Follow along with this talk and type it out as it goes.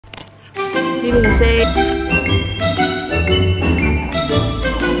Leaving a say.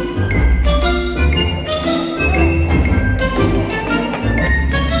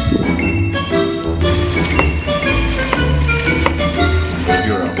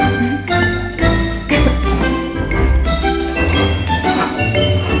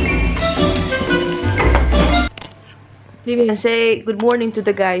 Leaving a say good morning to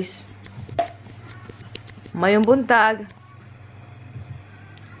the guys. Mayong buntag.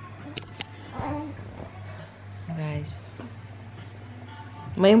 Guys.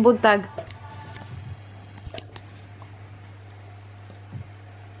 Mayong buntag.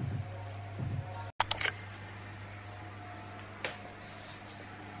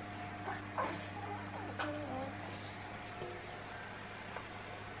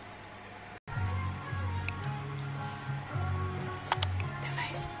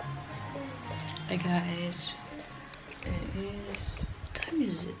 Hi guys, what time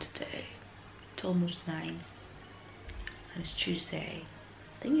is it today? It's almost 9 and it's Tuesday.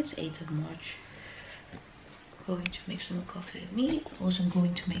 I think it's 8th of March. Going to make some coffee with me. Also I'm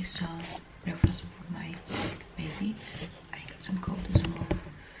going to make some breakfast for my baby. I got some cold as well.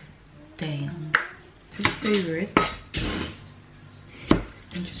 Damn, his favorite.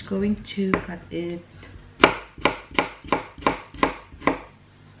 I'm just going to cut it.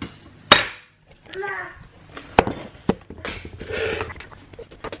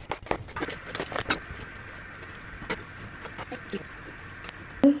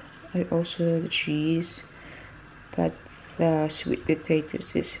 I also the cheese, but the sweet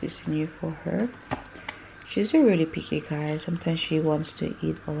potatoes is new for her. She's a really picky guy. Sometimes she wants to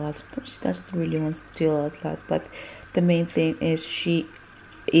eat a lot, sometimes she doesn't really want to eat a lot, but the main thing is she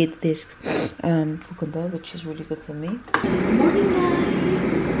eat this cucumber, which is really good for me. Good morning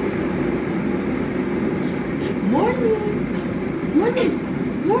guys. Morning. Morning.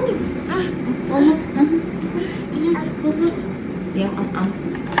 Morning. Yeah,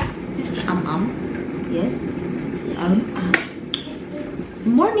 Sister yes.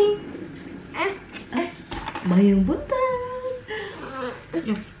 Morning. Mayong buntag.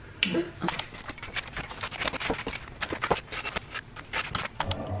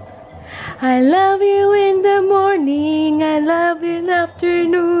 I love you in the morning, I love you in the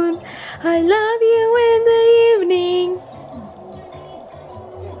afternoon, I love you in the evening.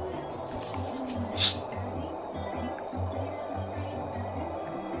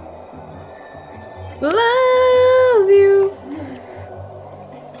 Love you.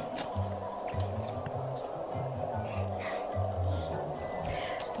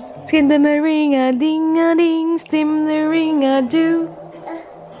 Skin the ring-a-ding-a-ding, stim the ring-a-do.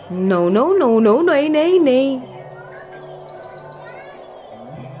 No, no, no, no, nay, nay, nay.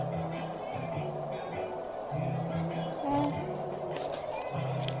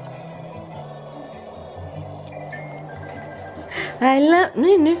 I love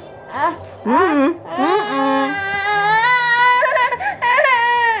you.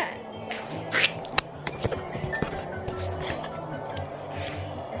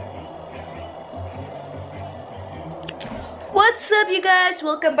 What's up you guys,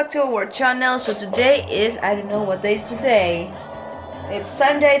 welcome back to our channel. So today is, I don't know what day is today. It's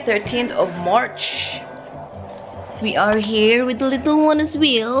Sunday 13th of March. We are here with the little one as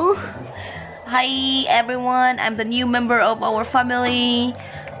well. Hi everyone, I'm the new member of our family.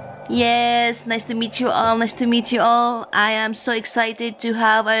 Yes, nice to meet you all, nice to meet you all. I am so excited to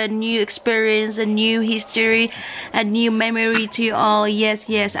have a new experience, a new history, a new memory to you all. Yes,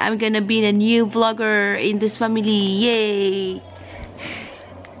 yes, I'm gonna be the new vlogger in this family. Yay!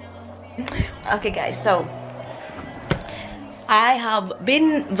 Okay guys, so I have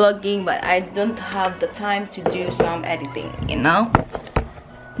been vlogging but I don't have the time to do some editing, you know.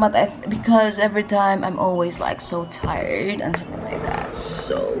 But because every time I'm always like so tired and something like that,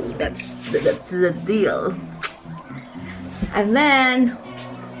 so that's the deal. And then,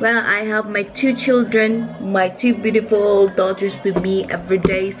 well, I have my two children, my two beautiful daughters with me every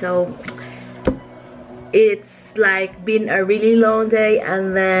day, so it's like been a really long day.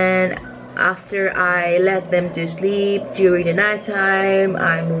 And then after I let them to sleep during the night time,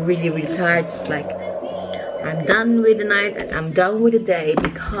 I'm really tired. It's like I'm done with the night and I'm done with the day,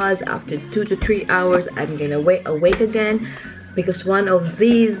 because after 2 to 3 hours I'm gonna awake again, because one of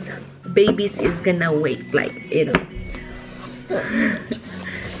these babies is gonna wake, like, you know.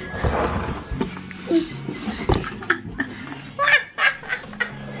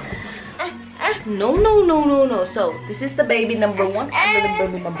 No. So this is the baby number 1 and the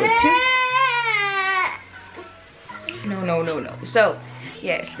baby number 2. No. So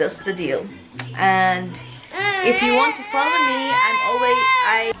yes, that's the deal. And If you want to follow me, I'm always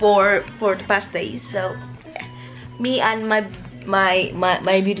for the past days. So yeah. Me and my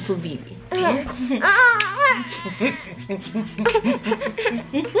beautiful baby.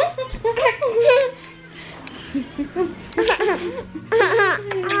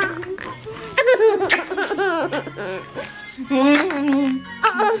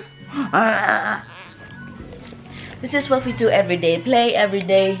 This is what we do every day. Play every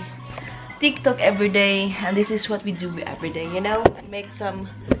day, TikTok every day, and this is what we do every day, you know? Make some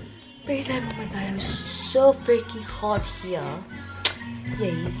free time. Oh my god, I'm so freaking hot here.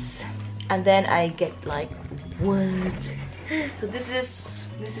 Yes. And then I get like what? So this is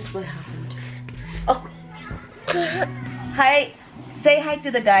what happened. Oh. Hi. Say hi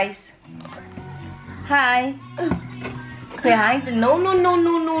to the guys. Hi. Say hi to no. No. No.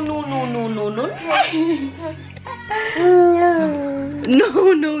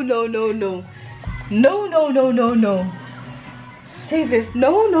 Say this.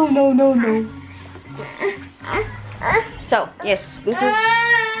 No. So yes, this is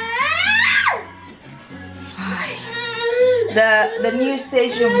the new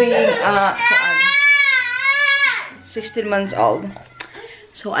stage of being 16 months old.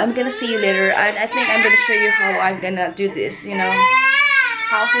 So I'm gonna see you later, and I think I'm gonna show you how I'm gonna do this, you know.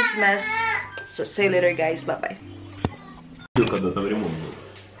 House is mess. So see you later guys, bye bye.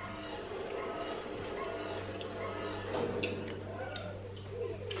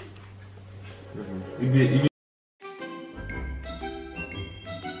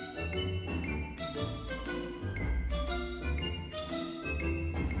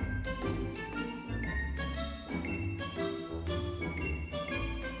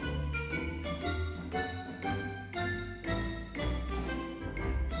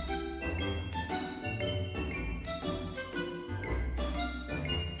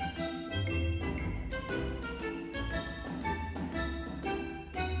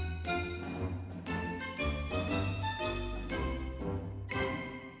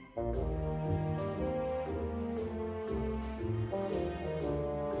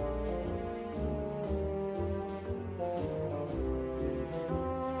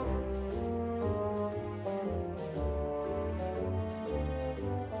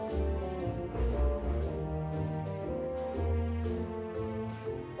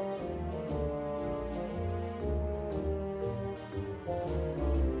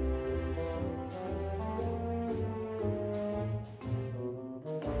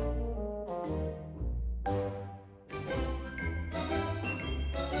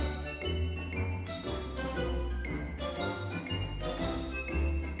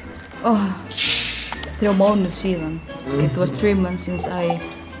 Oh, 3 månader sedan. It was 3 months since I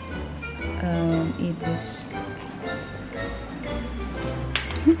eat this.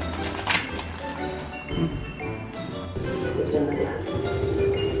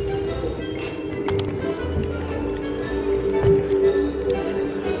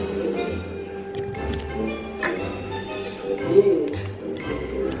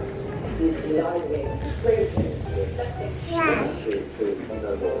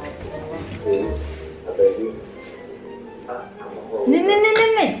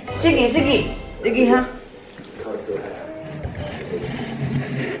 Nee. Sige ha.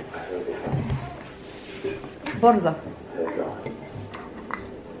 Borda.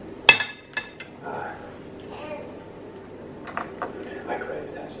 I crave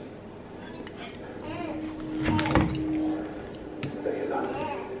attention. Because I'm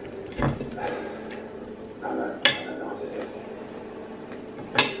a narcissist.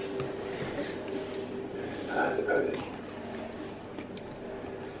 And I suppose it's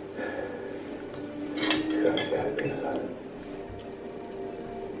because I'm scared of being alone.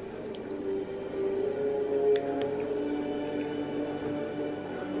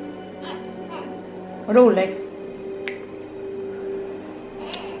 Roligt.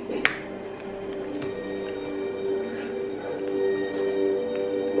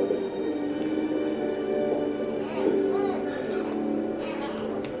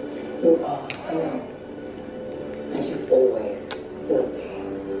 You are alone, and you always will be.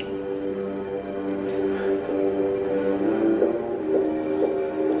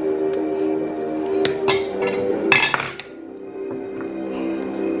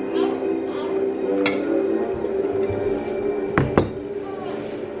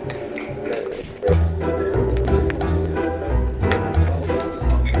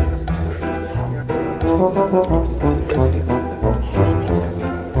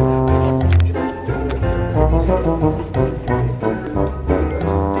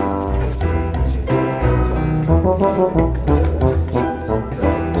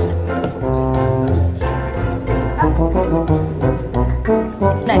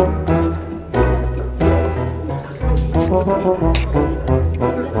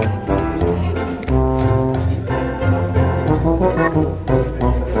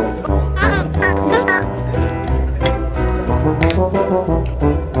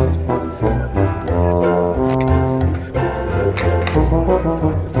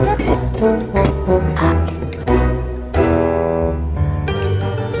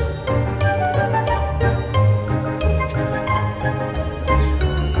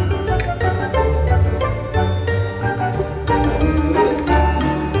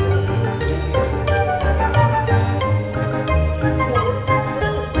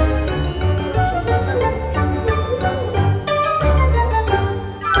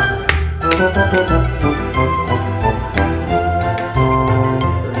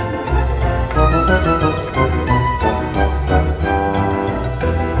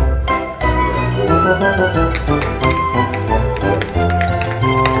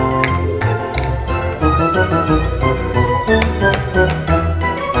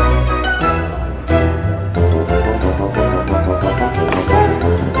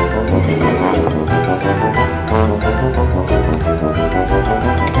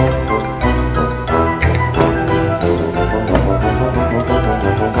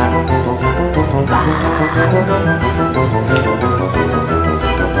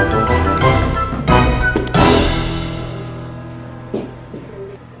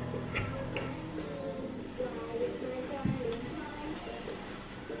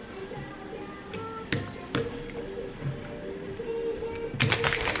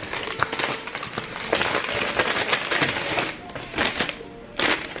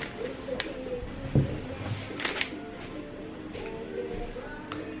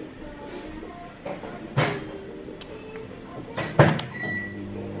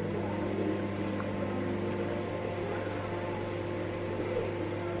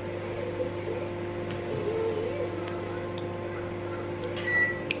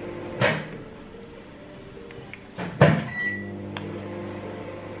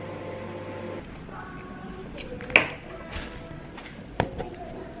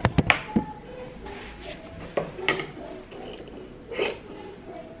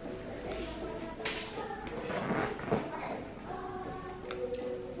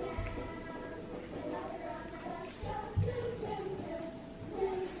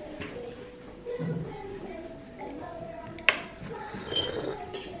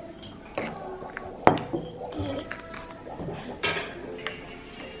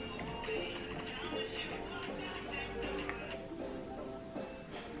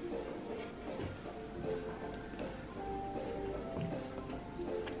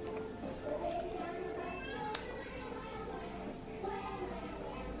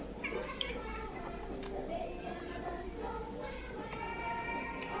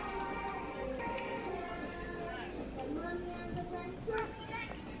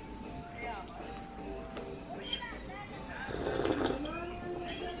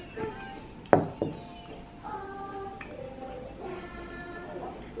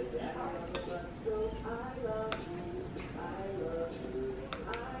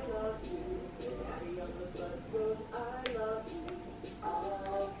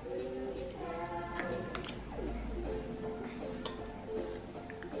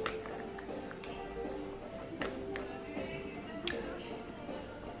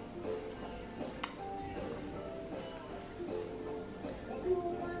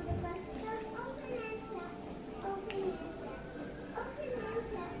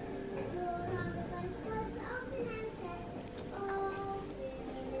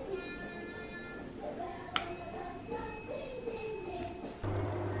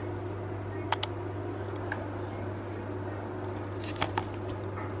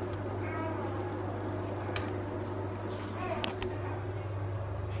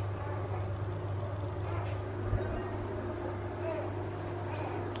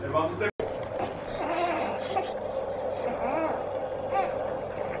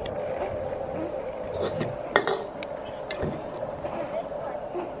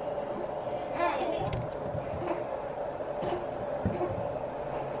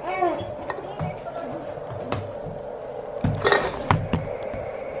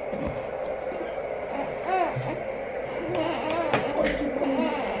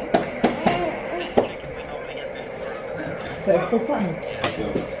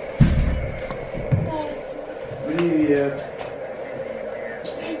 Привет.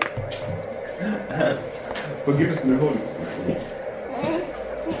 Погиб с телефоном.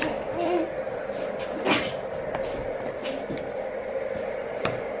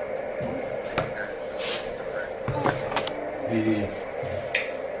 Привет.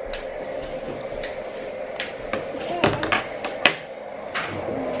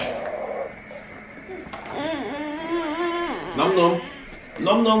 Nom-nom.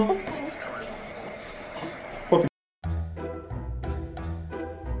 Nom-nom.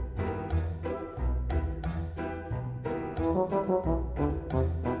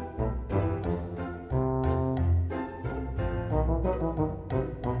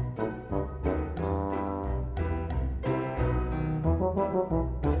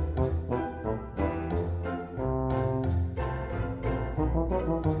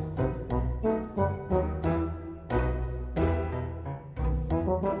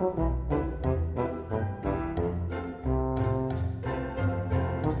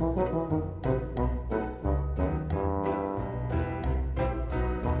 Thank you.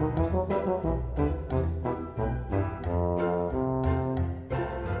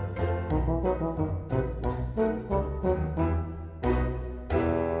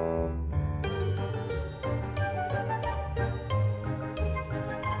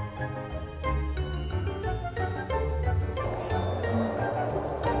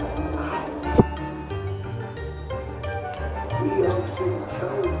 She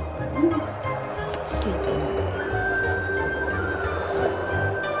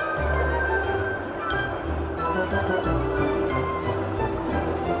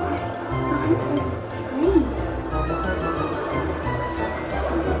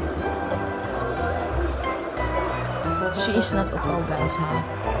is not okay, guys, huh?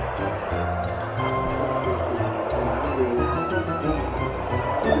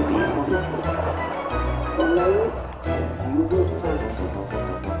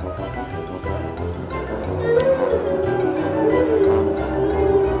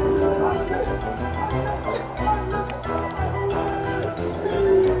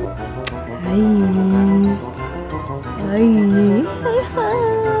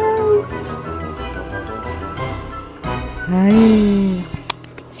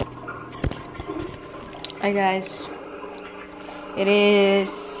 Hi guys, it is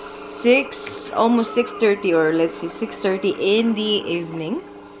almost 6:30, or let's see, 6:30 in the evening.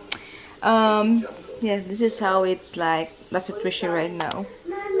 Yeah, this is how it's like the situation right now.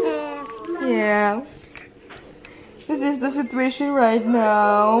 Yeah, this is the situation right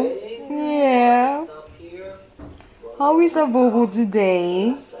now. Yeah. How is Abobo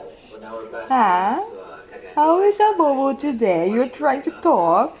today? Huh? How is Abobo today? You're trying to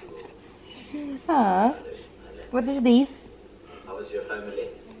talk? Huh? What is this? How was your family?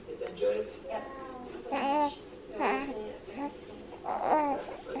 Did they enjoy it? Did they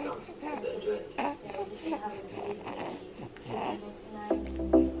enjoy it?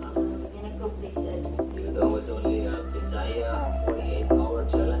 Even though it was only a Bisaya 48-hour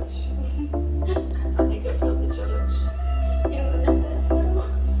challenge, I think I felt the challenge. You don't understand.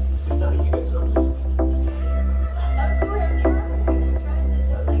 No, you guys don't understand. I'm sorry, I'm trying.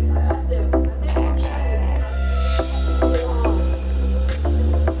 But like, I asked them, and they're so shy.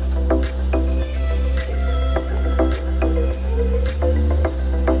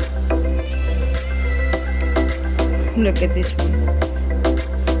 Look at this one.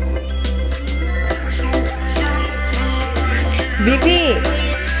 Vivi!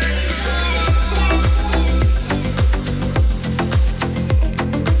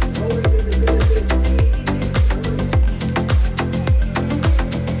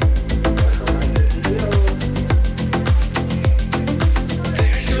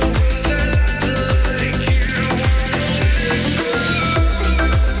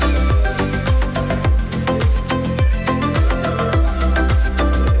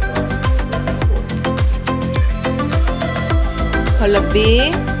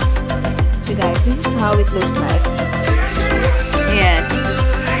 Halabi. So guys, this is how it looks like. Yes.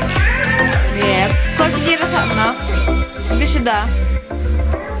 Yep. Kung sige sa na. Hindi siya da.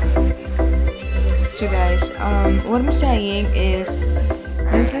 So guys, what I'm saying is,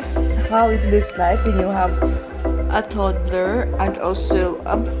 this is how it looks like when you have a toddler and also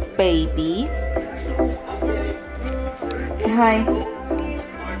a baby. Hi.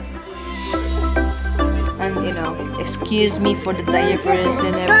 And you know, excuse me for the diapers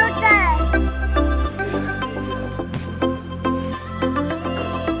and everything.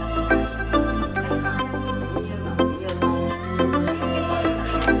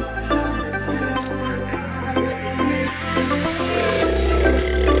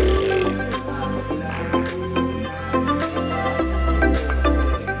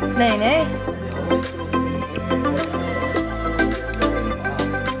 Nay.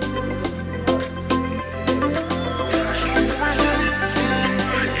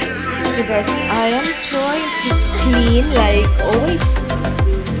 So guys, I am trying to clean like always.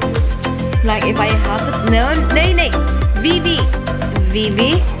 Like if I have it. No, nay. Vivi.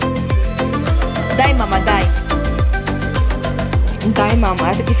 Die mama, die. Die mama,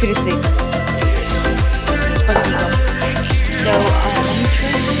 I have to finish this. So I'm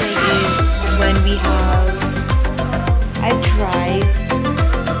trying to say is when we have, I try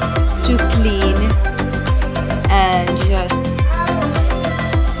to clean and just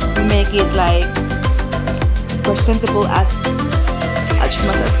make it like presentable as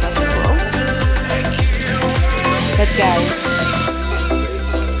much as possible. But guys,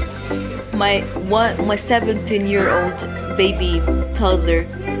 my 17-year-old baby toddler,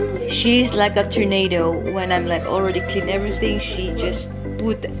 she's like a tornado. When I'm like already clean everything, she just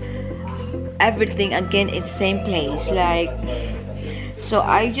put everything again in the same place. Like, so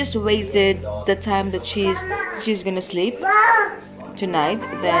I just waited the time that she's gonna sleep tonight.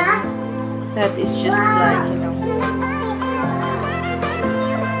 Then that is just like, you know.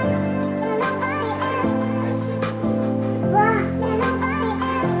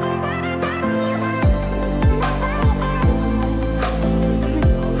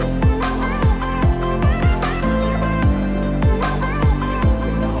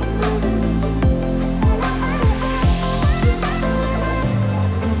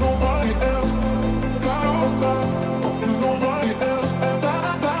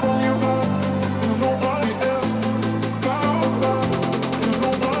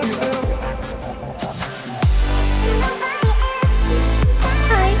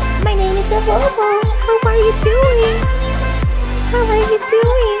 you doing? How are you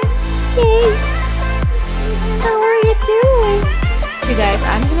doing? Yay! How are you doing? Okay guys,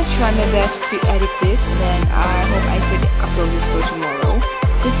 I'm gonna try my best to edit this and then I hope I could upload this for tomorrow.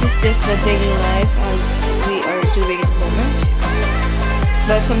 This is just the daily life as we are doing at the moment.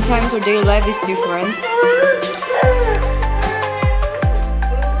 But sometimes our daily life is different.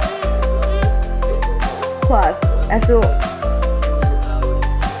 Plus, also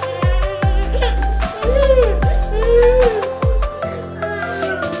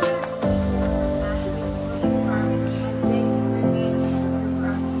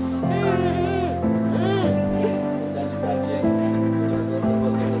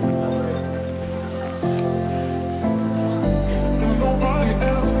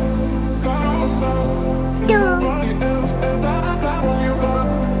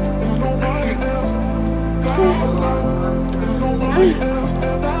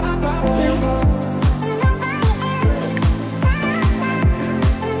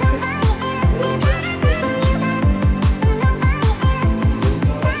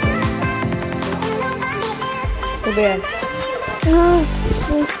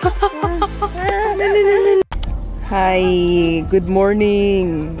Hi, good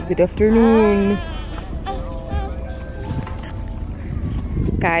morning, good afternoon.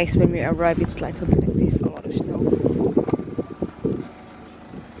 Guys, when we arrive, it's like something like this, a lot of snow.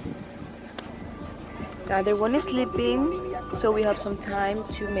 The other one is sleeping, so we have some time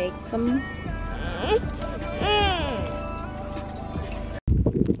to make some.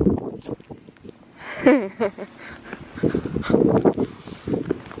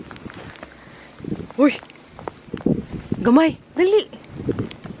 Uy! Gamay! Dali!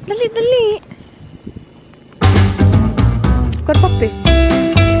 Dali, dali! Karpape!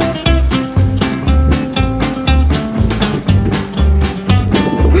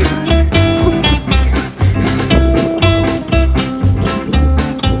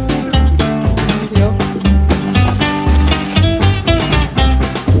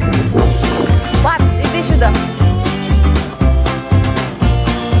 What? Hindi sudah.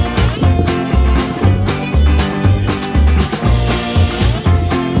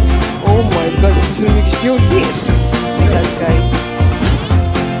 You're here. Look at that, guys.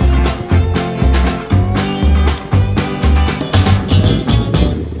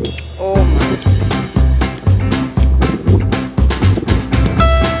 Oh my.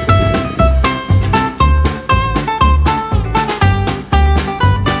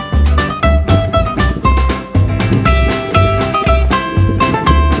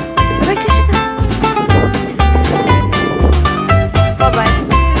 Bye-bye.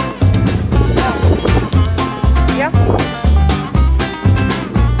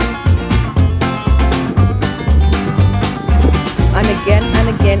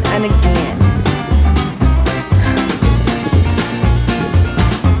 And again.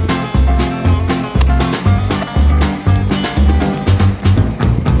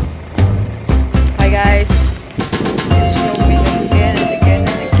 Hi guys, it's snowing again and again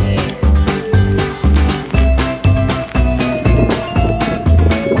and again.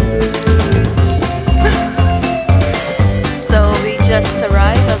 So we just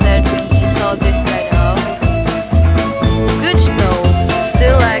arrived and then we saw this kind of good snow.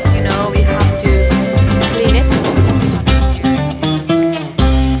 Still like, you know, we have to clean it.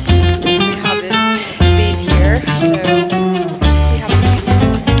 We haven't been here, so we have to clean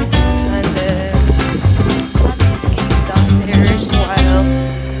it. And downstairs while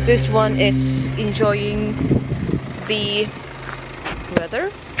this one is enjoying the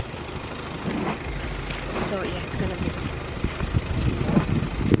weather. So yeah, it's gonna be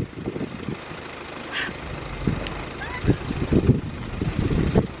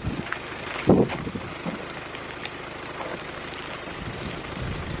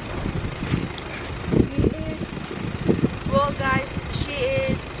well, guys, she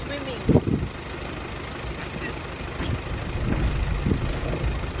is swimming.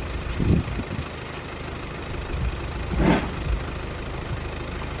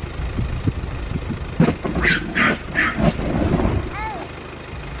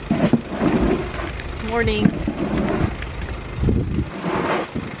 Morning.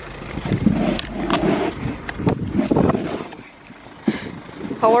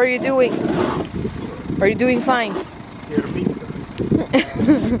 How are you doing? Are you doing fine?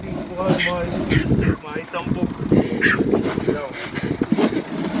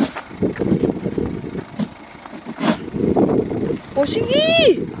 Oh,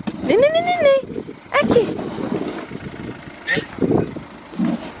 sige! Nene! Aqui!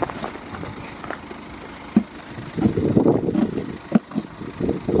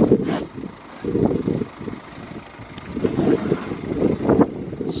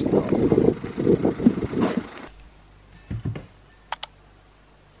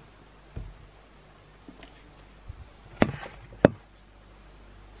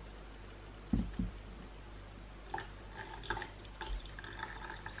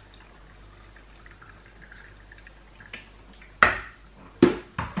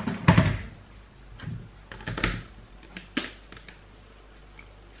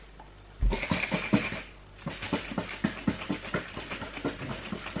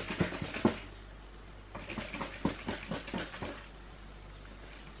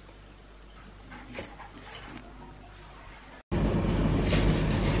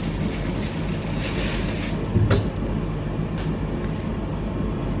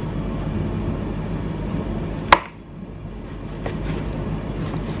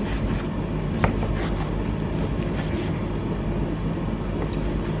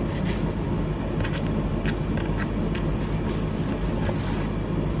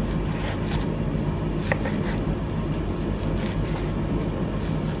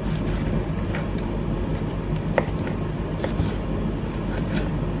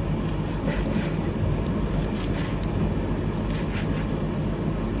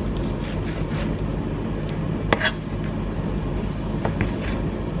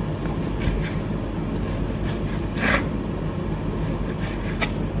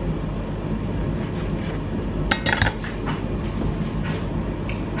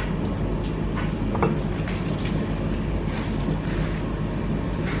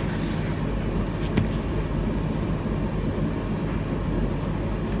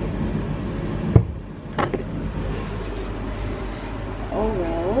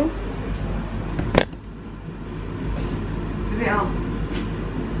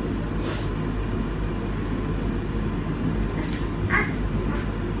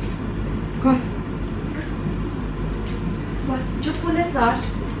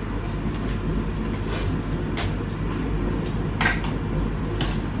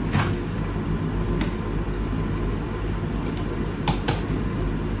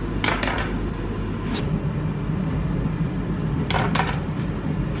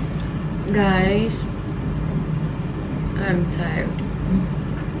 I'm tired.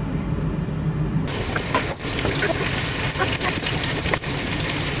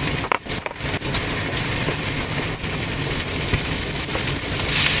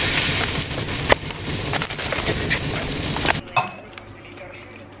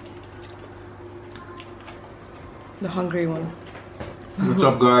 The hungry one. What's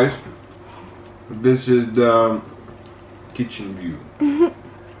up, guys? This is the kitchen view.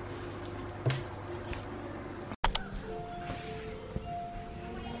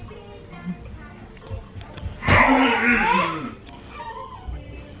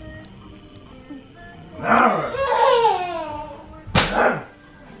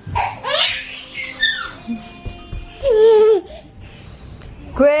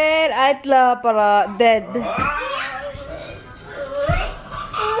 Quit atla para dead.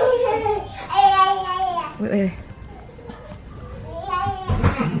 Wait.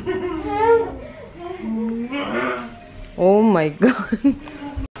 Oh my god.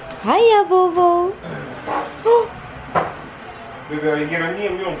 Hiya, Vovo. Baby, ger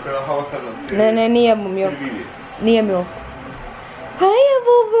ner mjölk eller ha sallad? Nej, ner mjölk. Ner mjölk. Hiya,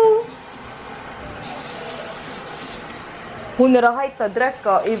 Vovo. Hon är att hajta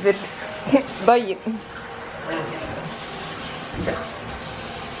dräcka över dagen.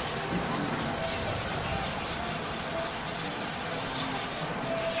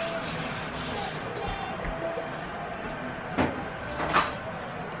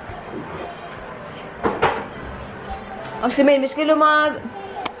 Oxymin, مش كله ما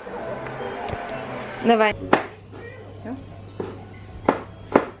نبعد.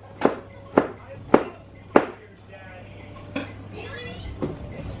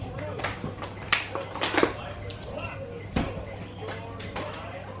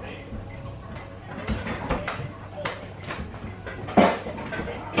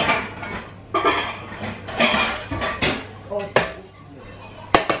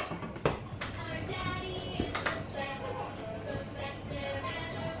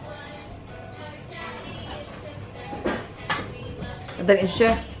 Det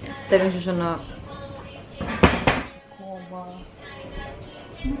är inte såna.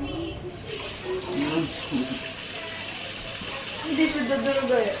 Det är så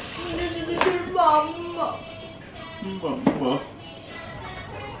dåligt. Det är mamma. Mamma.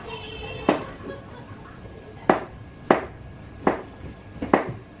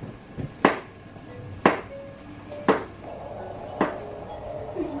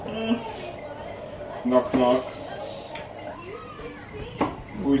 Knock knock.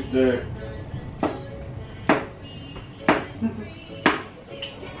 Who is there?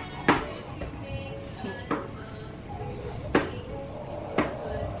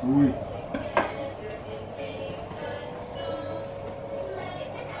 Ui.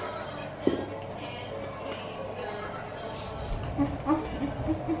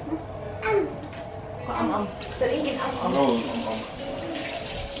 Det är ingen am. No,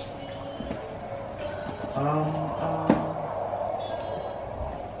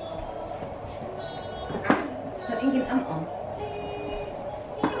 Det är ingen am.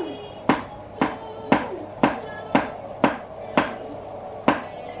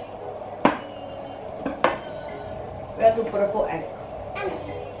 Jag tog bara på ägg.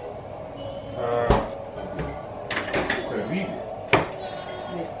 Bredvid.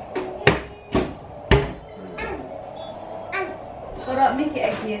 Bara mycket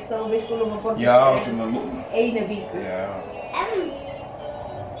ägg hit och vi skulle ha fått Ja, som en ena bit. Ja.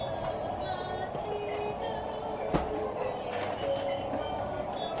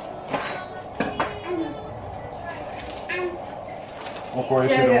 Onko ei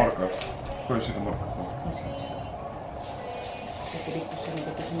siitä markkaa? Onko ei siitä markkaa?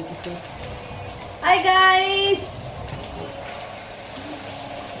 Hi guys!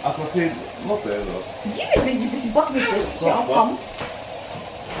 Alltså till noterar då. Jag vet inte, det är bara lite. Jag har pam.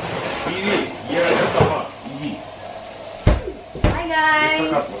 Ivi, gör detta här. Ivi. Hi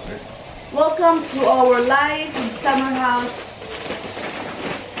guys! Welcome to our live in summer house.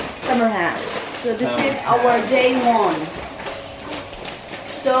 So this is our day one.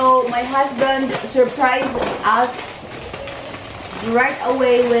 So my husband surprised us right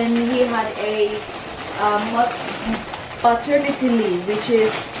away when he had a paternity leave, which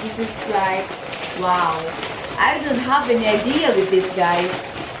is this is like wow. I don't have any idea with this, guys.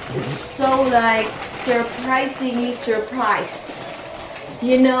 It's so like surprisingly surprised,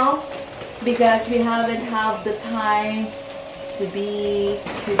 you know, because we haven't had the time to be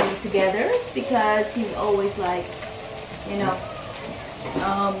together because he's always like, you know,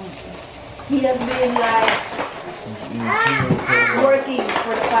 he has been like working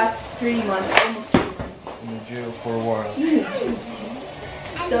for the past 3 months, almost 3 months. in jail for a while.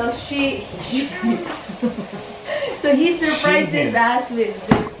 So so he surprises us with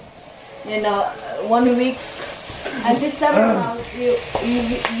this, you know, 1 week. And this summer house, you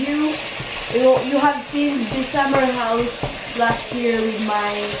have seen this summer house last year with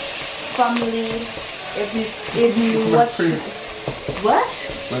my family. If you watch what?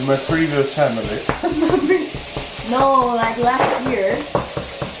 With my previous family. No, like last year.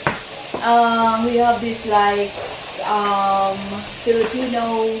 We have this like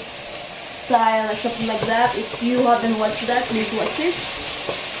Filipino style or something like that. If you haven't watched that, please watch it.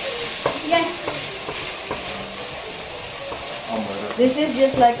 Yes. This is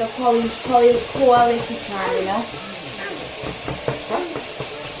just like a quality time, you know.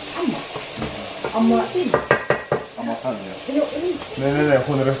 Amma tin. Amma Tanja. Nej,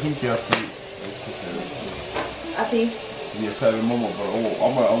 hon är inte jätte. Ati. Vi säger mamma bara,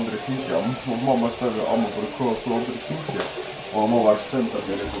 amma är aldrig finka. Mamma säger amma bara kolla så aldrig finka. Och mamma var sent att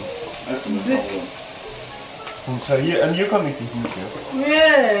det sms. Hon säger, en jag kan inte finka.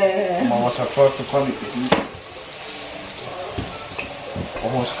 Yeah. Mamma sa klart du kan inte finka. Och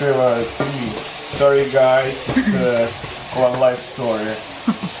hon skrev till mig, sorry guys, it's one life story.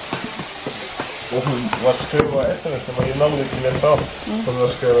 Och hon var skriva sms, det var ju namnet till jag sa. Hon var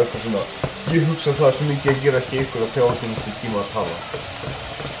skriva efter sådana. Jag huxar ta så mycket jag ger att jag och jag har inte timmar att tala.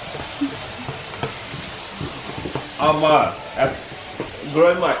 Amma,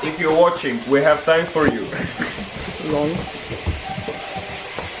 grandma, if you're watching, we have time for you. Long.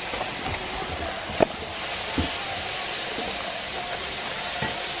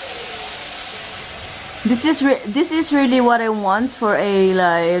 This is really what I want for a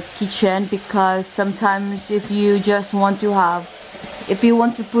like kitchen, because sometimes if you just want to have, if you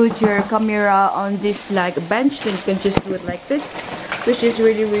want to put your camera on this like bench, then you can just do it like this, which is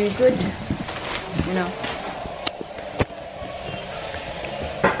really good, you know.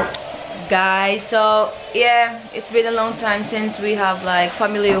 Guys, so yeah, it's been a long time since we have like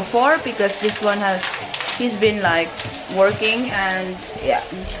family of 4, because this one he's been like working, and yeah,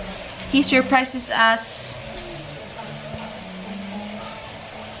 he surprises us.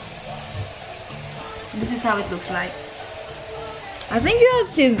 This is how it looks like. I think you have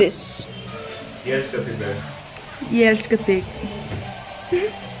seen this. Yes, Katik. Yes, Katik.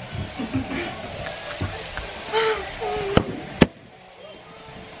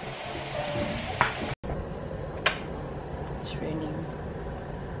 It's raining.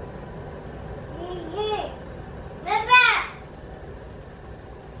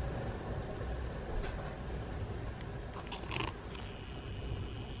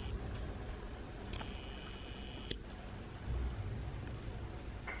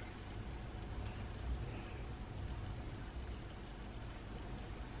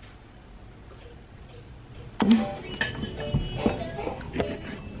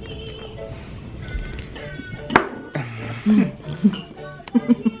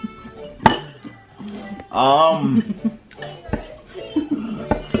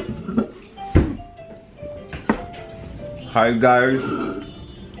 Hi guys.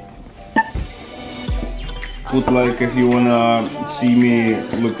 Put like if you wanna see me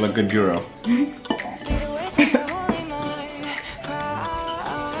look like a giraffe.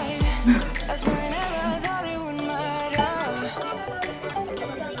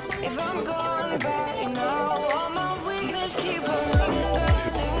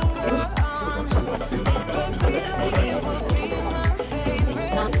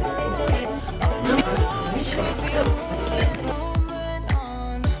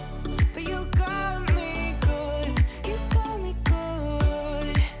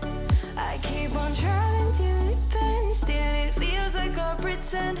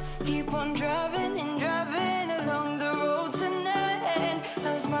 Keep on driving and driving along the road tonight.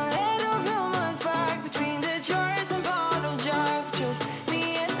 Lost my head over my back between the jars and bottle jack. Just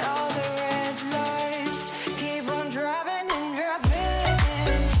me and all the red lights. Keep on driving and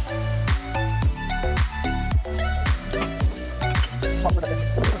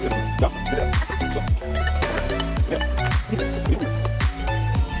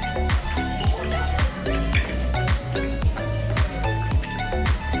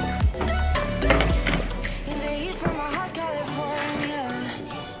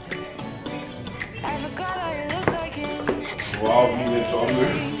Wow, it's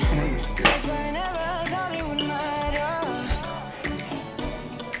hungry.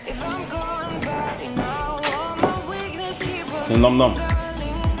 Nom nom.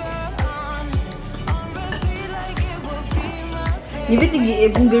 Не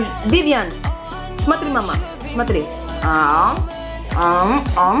видите, Vivian, смотри, мама, смотри.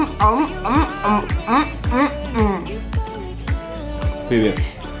 Привет.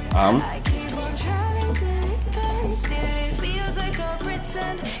 Ам. Keep on driving till it bends. Still it feels like I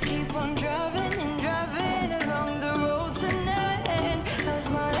pretend. Keep on driving and driving along the road to never end. Lost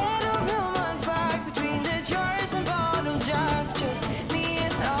my head over my back between the jars and bottle jack. Just me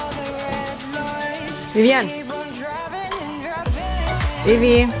and all the red lights. Vivian. Keep on driving and driving.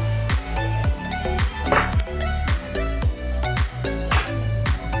 Vivi.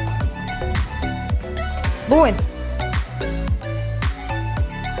 Buin.